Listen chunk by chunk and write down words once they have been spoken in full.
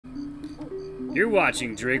You're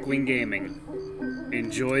watching Drakewing Gaming.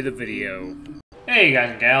 Enjoy the video. Hey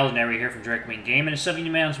guys and gals, Nary here from Drakewing Gaming. It's 70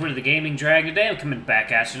 man on Twitter, the Gaming Dragon. Today I'm coming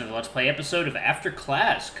back at you into the Let's Play episode of After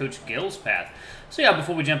Class, Coach Gill's Path. So yeah,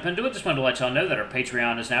 before we jump into it, just wanted to let y'all know that our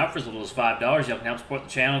Patreon is now for as little as $5. Y'all can help support the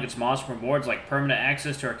channel, get some awesome rewards like permanent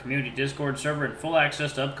access to our community Discord server and full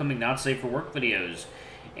access to upcoming Not Safe for Work videos.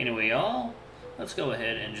 Anyway, y'all, let's go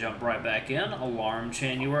ahead and jump right back in. Alarm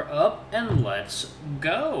chain, you are up, and let's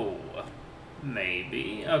go.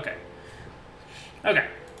 Maybe. Okay. Alright.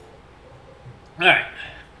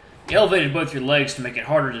 You elevated both your legs to make it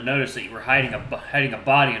harder to notice that you were hiding a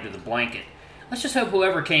body under the blanket. Let's just hope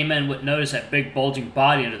whoever came in wouldn't notice that big bulging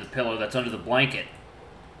body under the pillow that's under the blanket.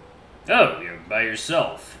 Oh, you're by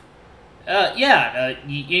yourself. Yeah,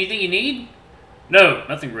 anything you need? No,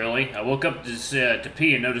 nothing really. I woke up to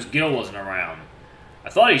pee and noticed Gil wasn't around.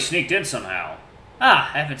 I thought he sneaked in somehow.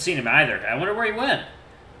 Ah, I haven't seen him either. I wonder where he went.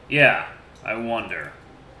 Yeah, I wonder.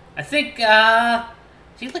 I think,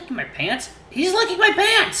 is he licking my pants? He's licking my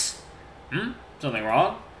pants! Something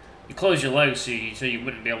wrong? You closed your legs so you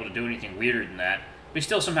wouldn't be able to do anything weirder than that, but you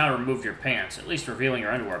still somehow removed your pants, at least revealing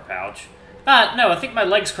your underwear pouch. No, I think my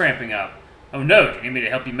leg's cramping up. Oh no, do you need me to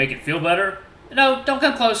help you make it feel better? No, don't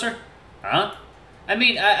come closer. Huh? I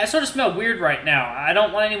mean, I sort of smell weird right now. I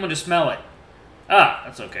don't want anyone to smell it. Ah,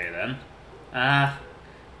 that's okay then. Now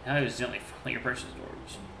he was gently following your person's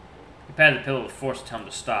doors. You patted the pillow with force to tell him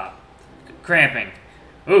to stop. Cramping.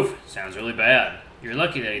 Oof, sounds really bad. You're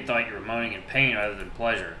lucky that he thought you were moaning in pain rather than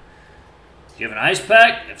pleasure. Do you have an ice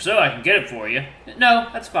pack? If so, I can get it for you. No,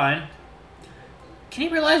 that's fine. Can he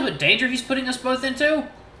realize what danger he's putting us both into?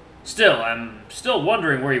 Still, I'm still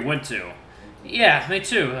wondering where he went to. Yeah, me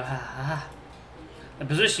too. The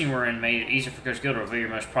position you were in made it easier for Coach Gill to reveal your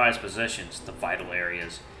most prized possessions, the vital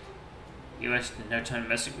areas. You wasted no time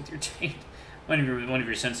messing with your taint. One of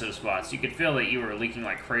your sensitive spots. You could feel that you were leaking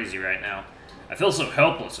like crazy right now. I feel so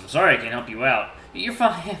helpless. I'm sorry I can't help you out. You're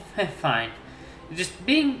fine. Fine. Just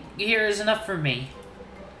being here is enough for me.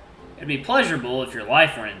 It'd be pleasurable if your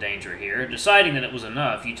life weren't in danger here. Deciding that it was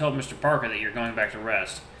enough, you told Mr. Parker that you're going back to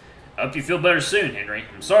rest. I hope you feel better soon, Henry.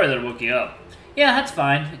 I'm sorry that I woke you up. Yeah, that's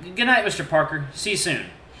fine. Good night, Mr. Parker. See you soon.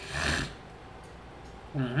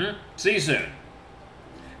 See you soon.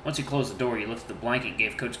 Once you closed the door, you lifted the blanket and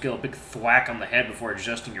gave Coach Gill a big thwack on the head before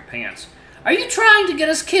adjusting your pants. Are you trying to get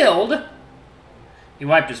us killed? He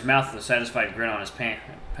wiped his mouth with a satisfied grin on his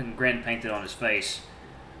grin painted on his face.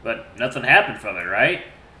 But nothing happened from it, right?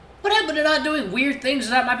 What happened to not doing weird things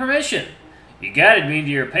without my permission? You guided me into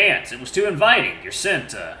your pants. It was too inviting. Your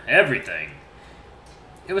scent, everything.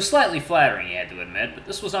 It was slightly flattering, he had to admit, but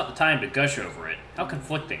this was not the time to gush over it. How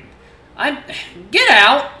conflicting. Get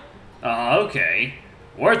out! Okay.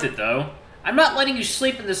 Worth it, though. I'm not letting you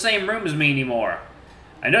sleep in the same room as me anymore.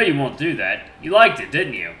 I know you won't do that. You liked it,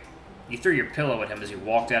 didn't you? You threw your pillow at him as he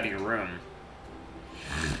walked out of your room.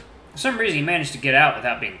 For some reason, he managed to get out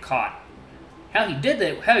without being caught. How he did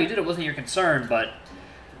it wasn't your concern, but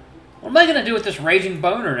what am I going to do with this raging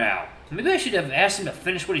boner now? Maybe I should have asked him to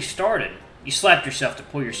finish what he started. You slapped yourself to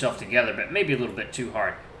pull yourself together, but maybe a little bit too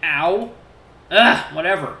hard. Ow! Ugh,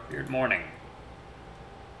 whatever. Weird morning.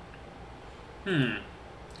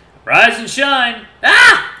 Rise and shine!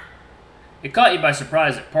 Ah! It caught you by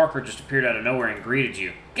surprise that Parker just appeared out of nowhere and greeted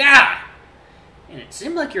you. Gah! And it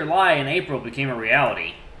seemed like your lie in April became a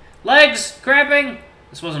reality. Legs! Cramping?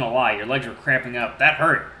 This wasn't a lie. Your legs were cramping up. That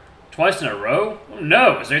hurt. Twice in a row? Oh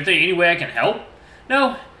no. Is there any way I can help?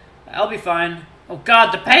 No. I'll be fine. Oh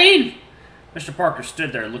God, the pain! Mr. Parker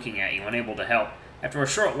stood there looking at you, unable to help. After a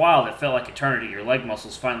short while that felt like eternity, your leg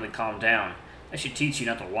muscles finally calmed down. I should teach you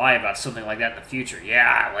not to lie about something like that in the future.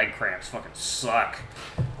 Yeah, leg cramps fucking suck.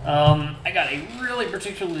 I got a really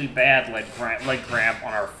particularly bad leg cramp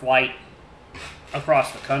on our flight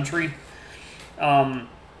across the country. Oh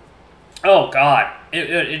God,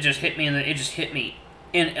 it just hit me in the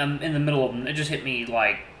in the middle of it just hit me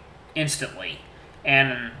like instantly,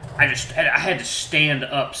 and I had to stand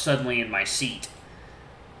up suddenly in my seat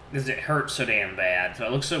because it hurt so damn bad. So I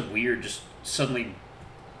look so weird just suddenly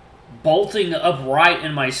bolting upright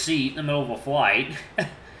in my seat in the middle of a flight.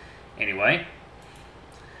 Anyway.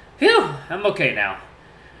 Phew, I'm okay now.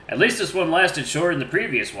 At least this one lasted shorter than the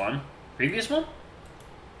previous one. Previous one?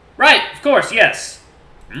 Right, of course, yes.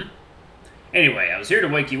 Anyway, I was here to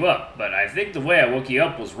wake you up, but I think the way I woke you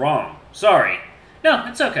up was wrong. Sorry. No,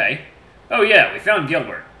 it's okay. Oh yeah, we found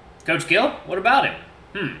Gilbert. Coach Gill? What about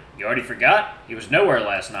him? You already forgot? He was nowhere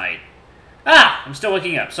last night. Ah, I'm still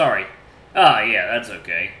waking up, sorry. Ah, yeah, that's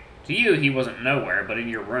okay. To you, he wasn't nowhere, but in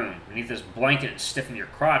your room, beneath this blanket and stiffing your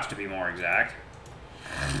crotch, to be more exact.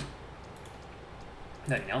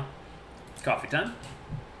 Nothing else. It's coffee time.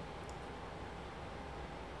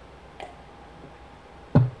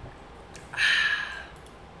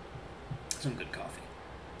 Some good coffee.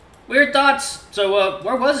 Weird thoughts. So,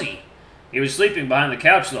 where was he? He was sleeping behind the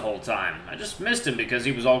couch the whole time. I just missed him because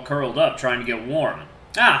he was all curled up trying to get warm.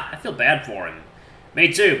 Ah, I feel bad for him.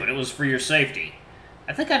 Me too, but it was for your safety.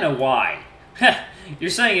 I think I know why. You're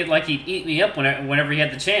saying it like he'd eat me up whenever he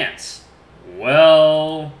had the chance.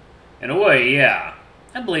 Well, in a way, yeah.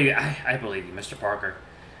 I believe you, Mr. Parker.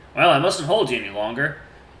 Well, I mustn't hold you any longer.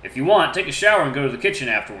 If you want, take a shower and go to the kitchen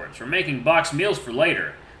afterwards. We're making boxed meals for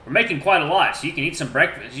later. We're making quite a lot, so you can eat some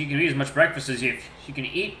breakfast. You can eat as much breakfast as you can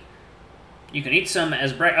eat. You can eat some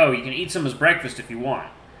as you can eat some as breakfast if you want.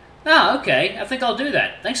 Ah, okay. I think I'll do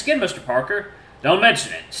that. Thanks again, Mr. Parker. Don't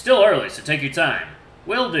mention it. It's still early, so take your time.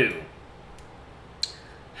 Will do.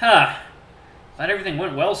 Glad everything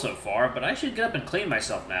went well so far, but I should get up and clean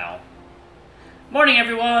myself now. Morning,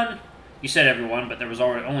 everyone! You said everyone, but there was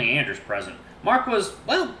only Anders present. Mark was,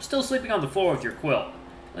 well, still sleeping on the floor with your quilt.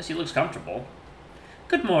 Unless he looks comfortable.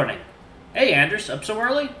 Good morning. Hey, Anders, up so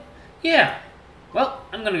early? Yeah. Well,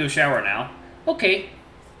 I'm gonna go shower now. Okay.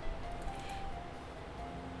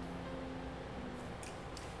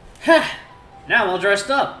 Ha! Now I'm all dressed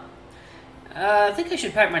up. I think I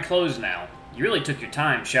should pack my clothes now. You really took your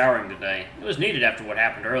time showering today. It was needed after what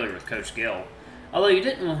happened earlier with Coach Gill. Although you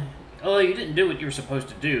didn't do what you were supposed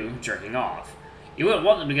to do, jerking off. You wouldn't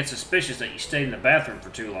want them to get suspicious that you stayed in the bathroom for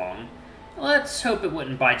too long. Let's hope it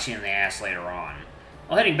wouldn't bite you in the ass later on.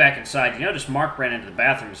 While heading back inside, you noticed Mark ran into the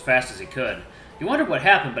bathroom as fast as he could. You wondered what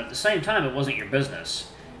happened, but at the same time, it wasn't your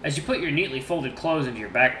business. As you put your neatly folded clothes into your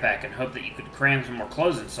backpack and hoped that you could cram some more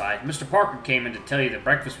clothes inside, Mr. Parker came in to tell you that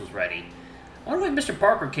breakfast was ready. I wonder why Mr.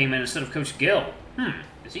 Parker came in instead of Coach Gill.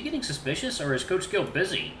 Is he getting suspicious, or is Coach Gill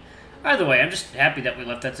busy? Either way, I'm just happy that we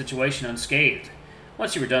left that situation unscathed.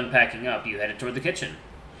 Once you were done packing up, you headed toward the kitchen.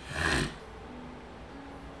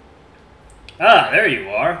 Ah, there you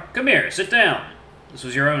are. Come here, sit down. This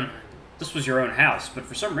was your own house, but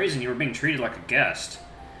for some reason you were being treated like a guest.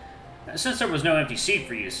 Since there was no empty seat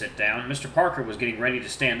for you to sit down, Mr. Parker was getting ready to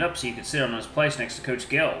stand up so you could sit on his place next to Coach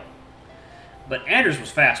Gill. But Anders was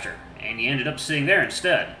faster, and he ended up sitting there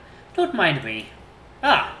instead. Don't mind me.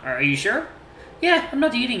 Ah, are you sure? Yeah, I'm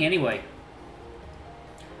not eating anyway.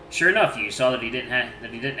 Sure enough, you saw that he didn't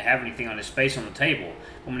have anything on his face on the table.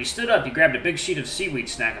 But when he stood up, he grabbed a big sheet of seaweed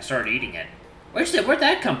snack and started eating it. Where'd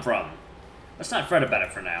that come from? Let's not fret about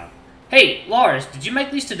it for now. Hey, Lars, did you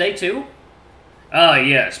make these today too? Ah,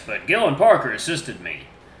 yes, but Gil and Parker assisted me.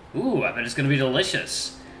 Ooh, I bet it's going to be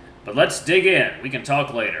delicious. But let's dig in. We can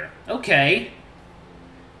talk later. Okay.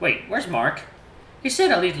 Wait, where's Mark? He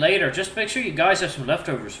said I'll eat later. Just make sure you guys have some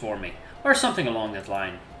leftovers for me. Or something along that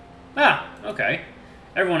line. Ah, okay.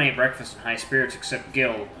 Everyone ate breakfast in high spirits except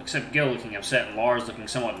Gil looking upset and Lars looking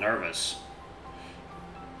somewhat nervous.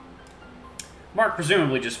 Mark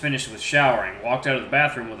presumably just finished with showering, walked out of the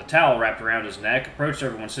bathroom with a towel wrapped around his neck, approached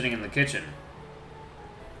everyone sitting in the kitchen.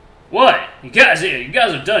 What? You guys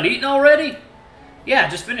are done eating already? Yeah,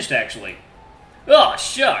 just finished actually. Oh,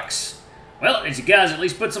 shucks. Well, did you guys at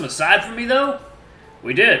least put some aside for me, though?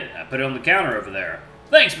 We did. I put it on the counter over there.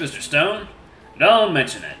 Thanks, Mr. Stone. Don't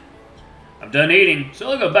mention it. I'm done eating, so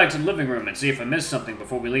I'll go back to the living room and see if I missed something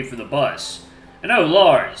before we leave for the bus. And oh,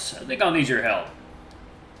 Lars, I think I'll need your help.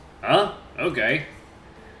 Huh? Okay.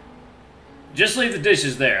 Just leave the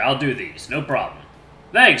dishes there. I'll do these. No problem.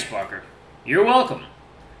 Thanks, Parker. You're welcome.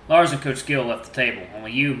 Lars and Coach Gill left the table.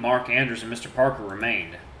 Only you, Mark, Anders, and Mr. Parker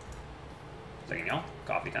remained. Second, y'all.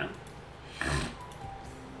 Coffee time.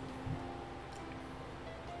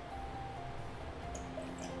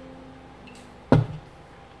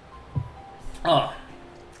 Oh,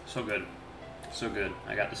 so good. So good.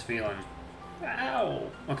 I got this feeling. Ow.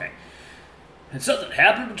 Okay. Did something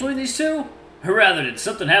happen between these two? Or rather, did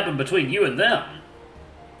something happen between you and them?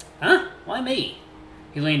 Huh? Why me?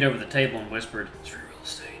 He leaned over the table and whispered, It's for real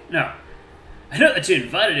estate. No. I know that you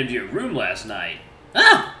invited him to your room last night.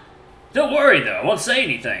 Ah! Don't worry, though. I won't say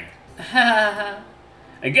anything. I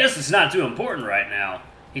guess it's not too important right now.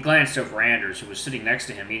 He glanced over Anders, who was sitting next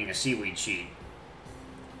to him eating a seaweed sheet.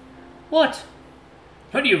 What?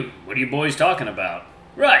 What are you boys talking about?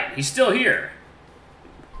 Right, he's still here.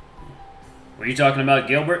 Were you talking about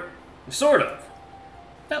Gilbert? Sort of.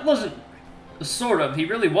 That wasn't... Sort of. He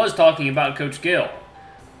really was talking about Coach Gill.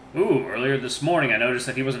 Ooh, earlier this morning I noticed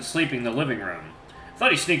that he wasn't sleeping in the living room. I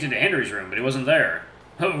thought he sneaked into Henry's room, but he wasn't there.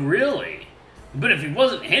 Oh, really? But if he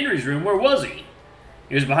wasn't in Henry's room, where was he?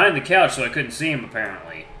 He was behind the couch, so I couldn't see him,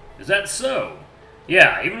 apparently. Is that so?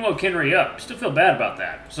 Yeah, I even woke Henry up. Still feel bad about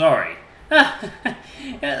that. Sorry. Yeah,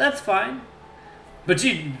 that's fine. But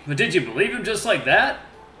did you believe him just like that?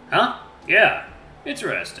 Huh? Yeah.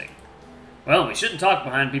 Interesting. Well, we shouldn't talk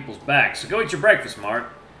behind people's backs, so go eat your breakfast,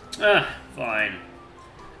 Mark. Fine.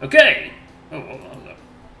 Okay. Oh, hold on.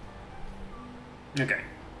 Okay.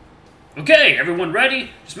 Okay, everyone ready?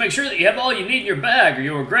 Just make sure that you have all you need in your bag, or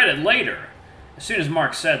you'll regret it later. As soon as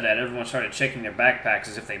Mark said that, everyone started checking their backpacks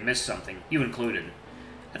as if they missed something, you included.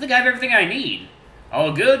 I think I have everything I need.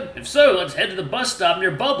 All good? If so, let's head to the bus stop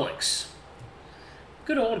near Publix.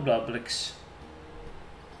 Good old Publix.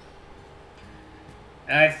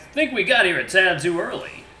 I think we got here a tad too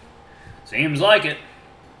early. Seems like it.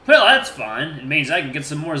 Well, that's fine. It means I can get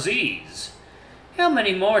some more Z's. How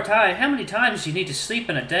many times do you need to sleep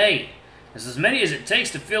in a day? It's as many as it takes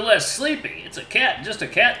to feel less sleepy. It's just a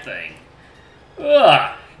cat thing.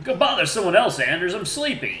 Ugh, go bother someone else, Anders. I'm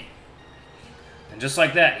sleepy. And just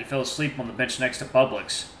like that, he fell asleep on the bench next to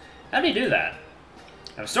Publix. How'd he do that?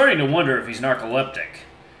 I'm starting to wonder if he's narcoleptic.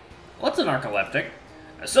 What's a narcoleptic?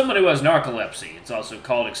 Someone who has narcolepsy. It's also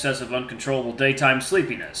called excessive uncontrollable daytime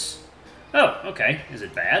sleepiness. Oh, okay. Is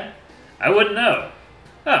it bad? I wouldn't know.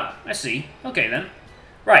 Oh, I see. Okay, then.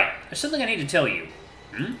 Right. There's something I need to tell you.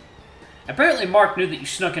 Apparently Mark knew that you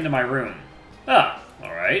snuck into my room. Ah,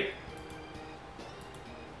 alright.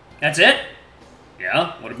 That's it?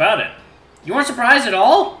 Yeah, what about it? You weren't surprised at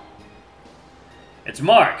all? It's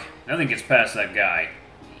Mark. Nothing gets past that guy.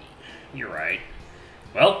 You're right.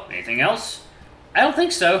 Well, anything else? I don't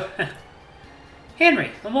think so.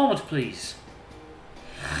 Henry, a moment, please.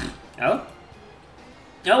 Oh?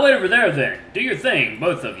 I'll wait over there, then. Do your thing,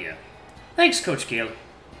 both of you. Thanks, Coach Gill.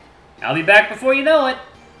 I'll be back before you know it.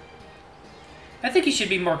 I think you should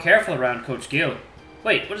be more careful around Coach Gill.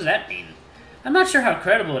 Wait, what does that mean? I'm not sure how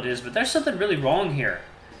credible it is, but there's something really wrong here.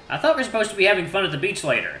 I thought we were supposed to be having fun at the beach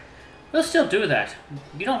later. We'll still do that.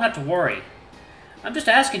 You don't have to worry. I'm just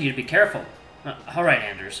asking you to be careful. All right,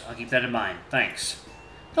 Anders. I'll keep that in mind. Thanks.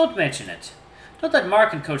 Don't mention it. Don't let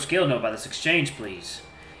Mark and Coach Gill know about this exchange, please.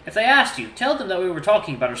 If they asked you, tell them that we were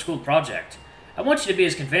talking about our school project. I want you to be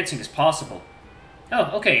as convincing as possible.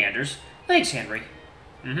 Oh, okay, Anders. Thanks, Henry.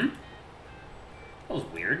 That was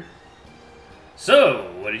weird.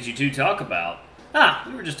 So, what did you two talk about?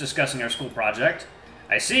 We were just discussing our school project.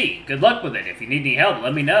 I see. Good luck with it. If you need any help,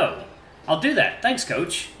 let me know. I'll do that. Thanks,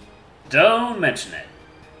 Coach. Don't mention it.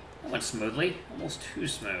 That went smoothly. Almost too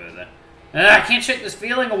smooth. I can't shake this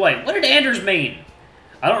feeling away. What did Anders mean?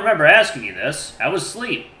 I don't remember asking you this. How was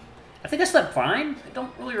sleep? I think I slept fine. I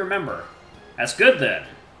don't really remember. That's good, then.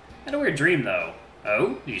 I had a weird dream, though.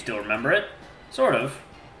 Oh? Do you still remember it? Sort of.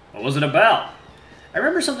 What was it about? I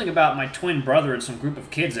remember something about my twin brother and some group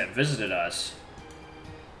of kids that visited us.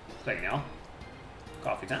 Second, y'all.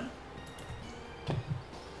 Coffee time.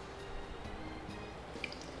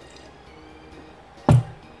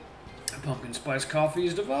 Pumpkin spice coffee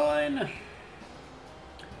is divine.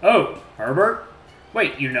 Oh, Herbert?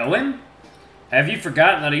 Wait, you know him? Have you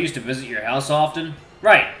forgotten that I used to visit your house often?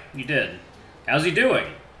 Right, you did. How's he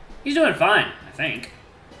doing? He's doing fine, I think.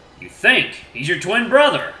 You think? He's your twin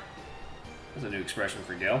brother. That's a new expression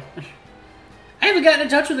for Gil. I haven't gotten in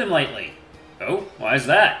touch with him lately. Oh, why is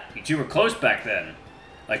that? You two were close back then.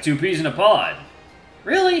 Like two peas in a pod.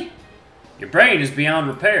 Really? Your brain is beyond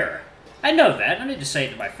repair. I know that. I don't need to say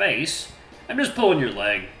it to my face. I'm just pulling your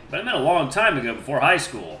leg. But I meant a long time ago before high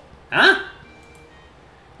school. Huh?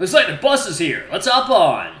 Looks like the bus is here. Let's hop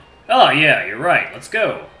on. Oh, yeah, you're right. Let's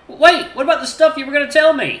go. Wait, what about the stuff you were going to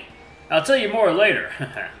tell me? I'll tell you more later.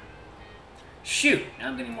 Shoot, now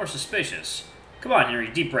I'm getting more suspicious. Come on, Henry.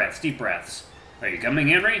 Deep breaths, deep breaths. Are you coming,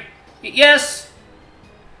 Henry? Yes!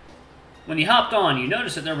 When you hopped on, you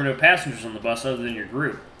noticed that there were no passengers on the bus other than your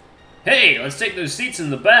group. Hey, let's take those seats in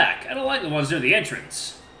the back. I don't like the ones near the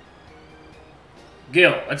entrance.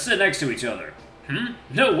 Gil, let's sit next to each other.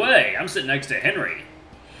 No way. I'm sitting next to Henry.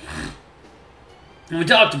 We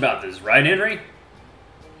talked about this, right, Henry?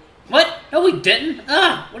 What? No, we didn't.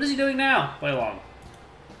 What is he doing now? Play along.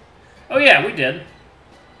 Oh, yeah, we did.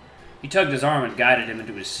 He tugged his arm and guided him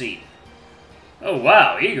into his seat. Oh,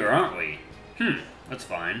 wow, eager, aren't we? That's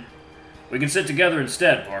fine. We can sit together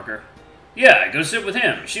instead, Parker. Yeah, go sit with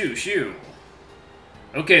him. Shoo, shoo.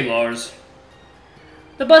 Okay, Lars.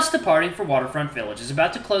 The bus departing for Waterfront Village is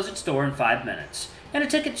about to close its door in 5 minutes, and a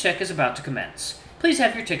ticket check is about to commence. Please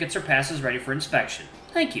have your tickets or passes ready for inspection.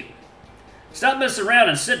 Thank you. Stop messing around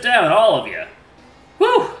and sit down, all of you.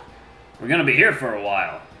 Whew! We're going to be here for a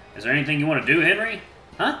while. Is there anything you want to do, Henry?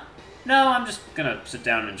 Huh? No, I'm just going to sit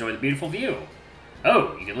down and enjoy the beautiful view.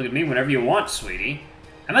 Oh, you can look at me whenever you want, sweetie.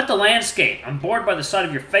 I'm at the landscape. I'm bored by the sight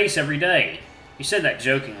of your face every day. You said that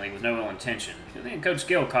jokingly with no ill intention. I think Coach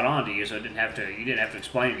Gill caught on to you, so you didn't have to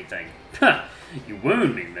explain anything. You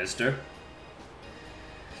wound me, mister.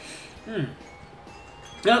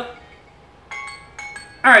 Yep.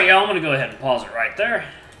 Alright, y'all, I'm going to go ahead and pause it right there.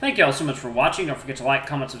 Thank y'all so much for watching. Don't forget to like,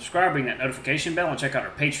 comment, subscribe, ring that notification bell, and check out our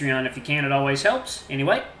Patreon if you can. It always helps.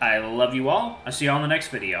 Anyway, I love you all. I'll see you all in the next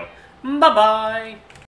video. Bye-bye.